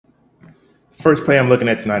First play I'm looking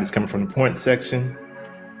at tonight is coming from the point section,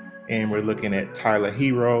 and we're looking at Tyler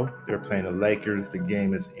Hero. They're playing the Lakers. The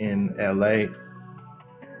game is in LA.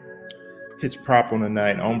 His prop on the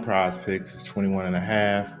night on Prizepicks is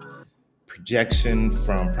 21.5. Projection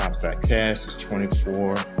from props.cash is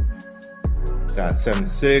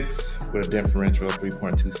 24.76 with a differential of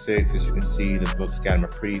 3.26. As you can see, the books got him a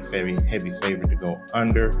pretty heavy favorite to go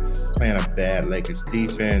under, playing a bad Lakers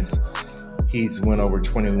defense. He's went over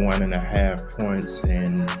 21.5 points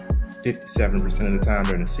in 57% of the time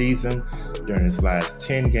during the season. During his last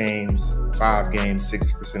 10 games, 5 games,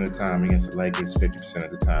 60% of the time against the Lakers, 50%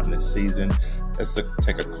 of the time this season. Let's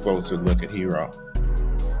take a closer look at Hero.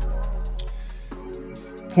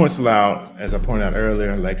 Points allowed, as I pointed out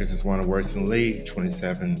earlier, Lakers is one of the worst in the league,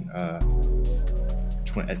 27.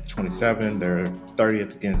 They're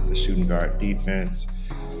 30th against the shooting guard defense.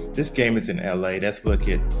 This game is in LA. Let's look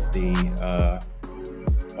at the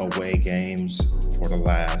away games for the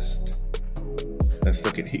last. Let's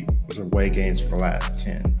look at his away games for the last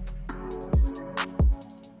 10.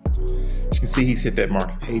 As you can see, he's hit that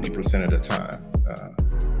mark 80% of the time.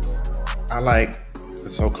 I like the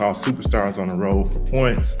so-called superstars on the road for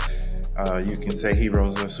points. You can say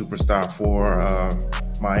Hero's a superstar for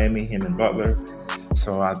Miami, him and Butler.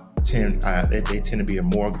 So they tend to be a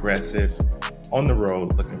more aggressive on the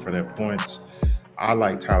road looking for their points. I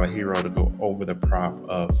like Tyler Hero to go over the prop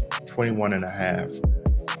of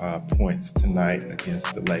 21.5 points tonight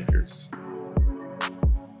against the Lakers.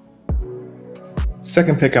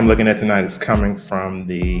 Second pick I'm looking at tonight is coming from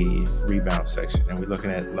the rebound section, and we're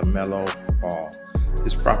looking at LaMelo Ball.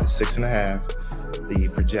 His prop is 6.5. The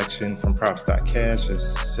projection from props.cash is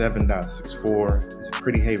 7.64. It's a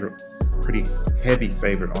pretty heavy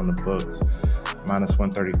favorite on the books. Minus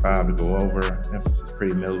 135 to go over. Memphis is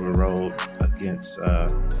pretty middle of the road against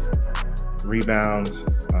rebounds.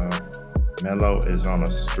 Melo is on a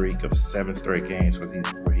streak of 7 straight games where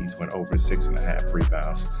he's went over 6.5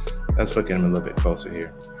 rebounds. Let's look at him a little bit closer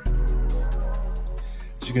here.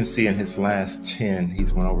 As you can see, in his last 10,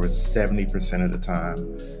 he's went over 70% of the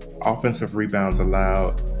time. Offensive rebounds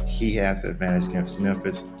allowed, he has the advantage against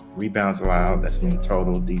Memphis. Rebounds allowed, that's mean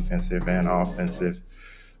total, defensive and offensive.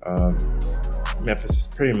 Memphis is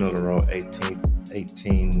pretty middle of the road, 18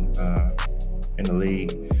 in the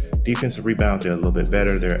league. Defensive rebounds, they're a little bit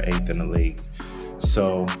better. They're 8th in the league.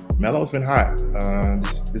 So Melo's been hot.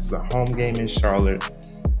 This is a home game in Charlotte.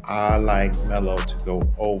 I like Melo to go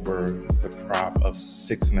over the prop of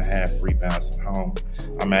 6.5 rebounds at home.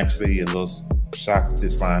 I'm actually a little shocked that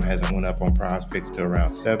this line hasn't went up on Prizepicks to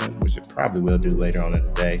around 7, which it probably will do later on in the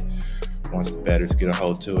day once the bettors get a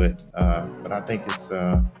hold to it. But I think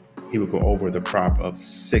he would go over the prop of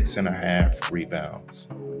 6.5 rebounds.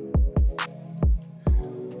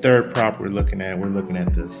 Third prop we're looking at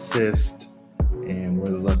the assist, and we're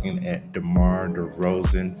looking at DeMar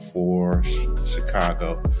DeRozan for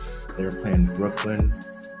Chicago. They're playing Brooklyn.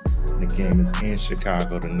 The game is in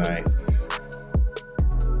Chicago tonight.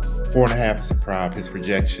 4.5 is a prop. His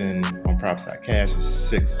projection on props.cash is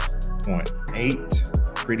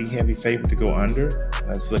 6.8. Pretty heavy favorite to go under.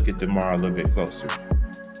 Let's look at DeMar a little bit closer.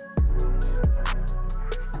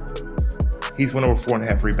 He's went over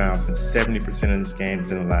 4.5 rebounds in 70% of his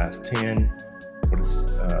games in the last 10. For the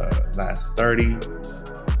last 30,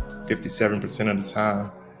 57% of the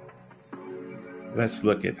time. Let's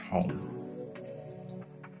look at home.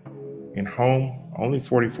 In home, only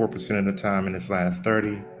 44% of the time in his last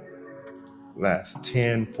 30. Last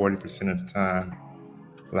 10, 40% of the time.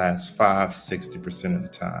 Last 5, 60% of the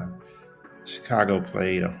time. Chicago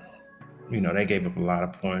played, they gave up a lot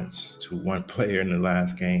of points to one player in the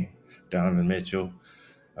last game, Donovan Mitchell.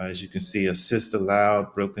 As you can see, assists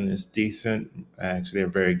allowed. Brooklyn is decent. Actually, they're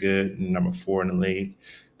very good, number 4 in the league.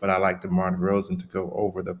 But I like DeMar DeRozan to go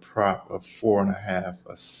over the prop of 4.5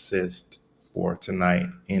 assists for tonight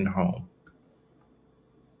in home.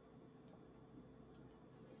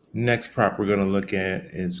 Next prop we're going to look at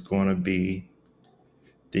is going to be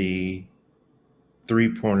the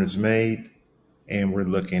 3-pointers made. And we're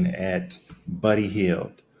looking at Buddy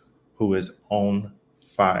Hield, who is on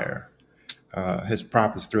fire. His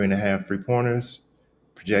prop is 3.5 3-pointers.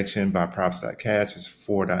 Projection by props.cash is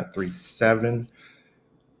 4.37.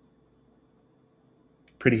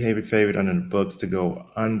 Pretty heavy favorite under the books to go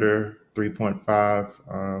under 3.5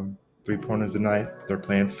 3-pointers tonight. They're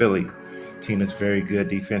playing Philly, team that's very good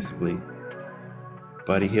defensively.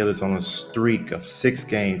 Buddy Hield is on a streak of 6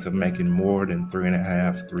 games of making more than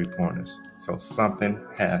 3.5 3-pointers. So something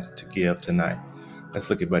has to give tonight. Let's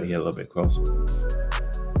look at Buddy Hield a little bit closer.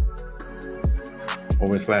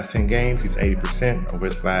 Over his last 10 games, he's 80%. Over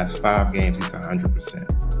his last 5 games, he's 100%.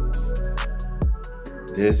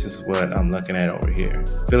 This is what I'm looking at over here.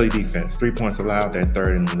 Philly defense, 3 points allowed, they're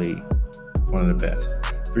third in the league. One of the best.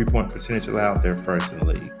 3-point percentage allowed, they're first in the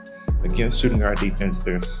league. Against shooting guard defense,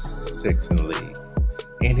 they're sixth in the league.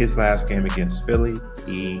 In his last game against Philly,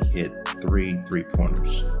 he hit 3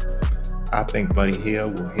 3-pointers. I think Buddy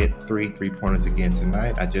Hield will hit 3 3-pointers again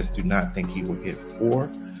tonight. I just do not think he will hit 4.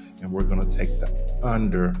 And we're going to take the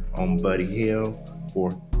under on Buddy Hield for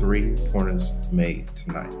 3-pointers made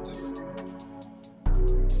tonight.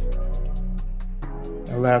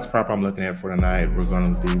 The last prop I'm looking at for tonight, we're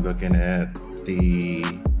going to be looking at the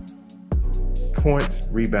points,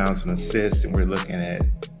 rebounds, and assists, and we're looking at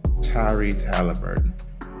Tyrese Halliburton.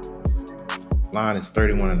 Line is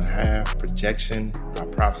 31.5. Projection by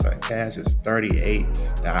PropSite Cash is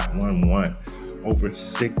 38.11. Over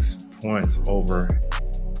 6 points over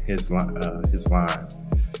his line.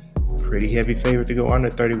 Pretty heavy favorite to go under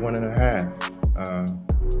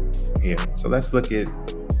 31.5 here. So let's look at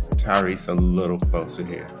Tyrese a little closer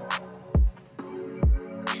here.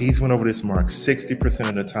 He's went over this mark 60%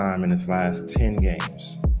 of the time in his last 10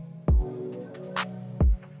 games.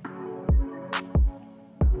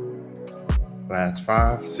 Last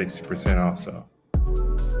 5, 60% also.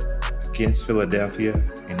 Against Philadelphia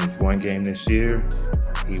in his one game this year,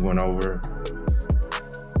 he went over.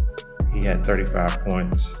 He had 35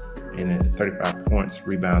 points,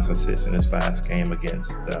 rebounds, assists in his last game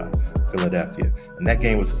against Philadelphia. And that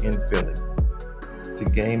game was in Philly. The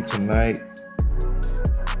game tonight, let's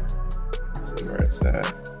see where it's at.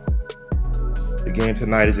 The game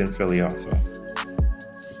tonight is in Philly also.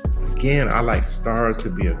 Again, I like stars to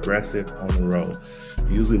be aggressive on the road.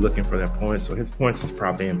 Usually looking for their points, so his points is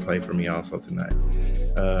probably in play for me also tonight.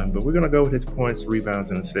 But we're going to go with his points, rebounds,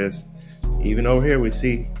 and assists. Even over here, we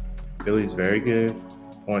see Philly's very good.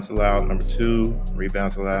 Points allowed, number 2.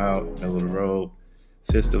 Rebounds allowed, middle of the road.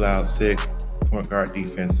 Assists allowed, 6. Point guard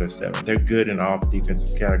defense, they're 7. They're good in all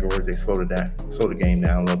defensive categories. They slow the game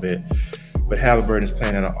down a little bit. But Halliburton is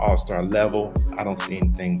playing at an all-star level. I don't see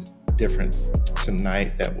anything different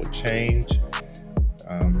tonight that would change.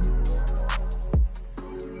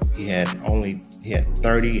 He had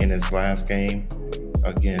 30 in his last game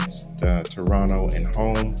against Toronto and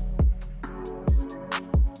home.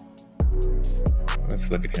 Let's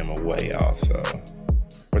look at him away also.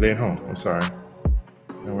 Or they at home? I'm sorry.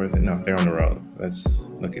 No, where is it? No, they're on the road. Let's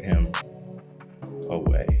look at him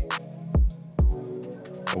away.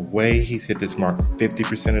 Away, he's hit this mark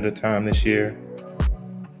 50% of the time this year.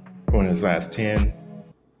 In his last 10.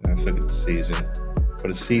 Let's look at the season. For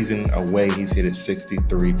the season away, he's hit it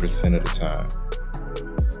 63% of the time.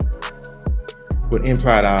 With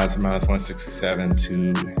implied odds minus 167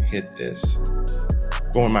 to hit this.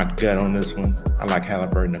 Going my gut on this one, I like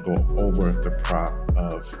Halliburton to go over the prop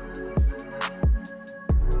of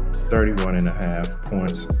 31.5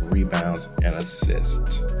 points, rebounds, and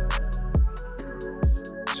assists.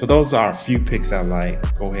 So those are a few picks I like.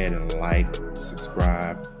 Go ahead and like,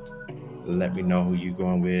 subscribe. Let me know who you're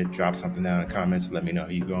going with. Drop something down in the comments. Let me know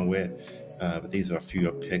who you're going with. But these are a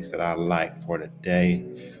few picks that I like for today.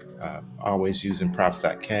 Always using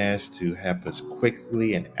props.cash to help us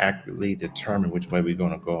quickly and accurately determine which way we're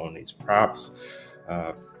going to go on these props.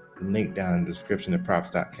 Link down in the description to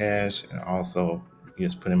props.cash. And also, you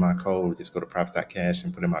just put in my code. Just go to props.cash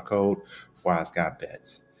and put in my code,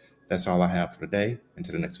 WISEGUYBETS. That's all I have for today.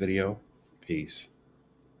 Until the next video, peace.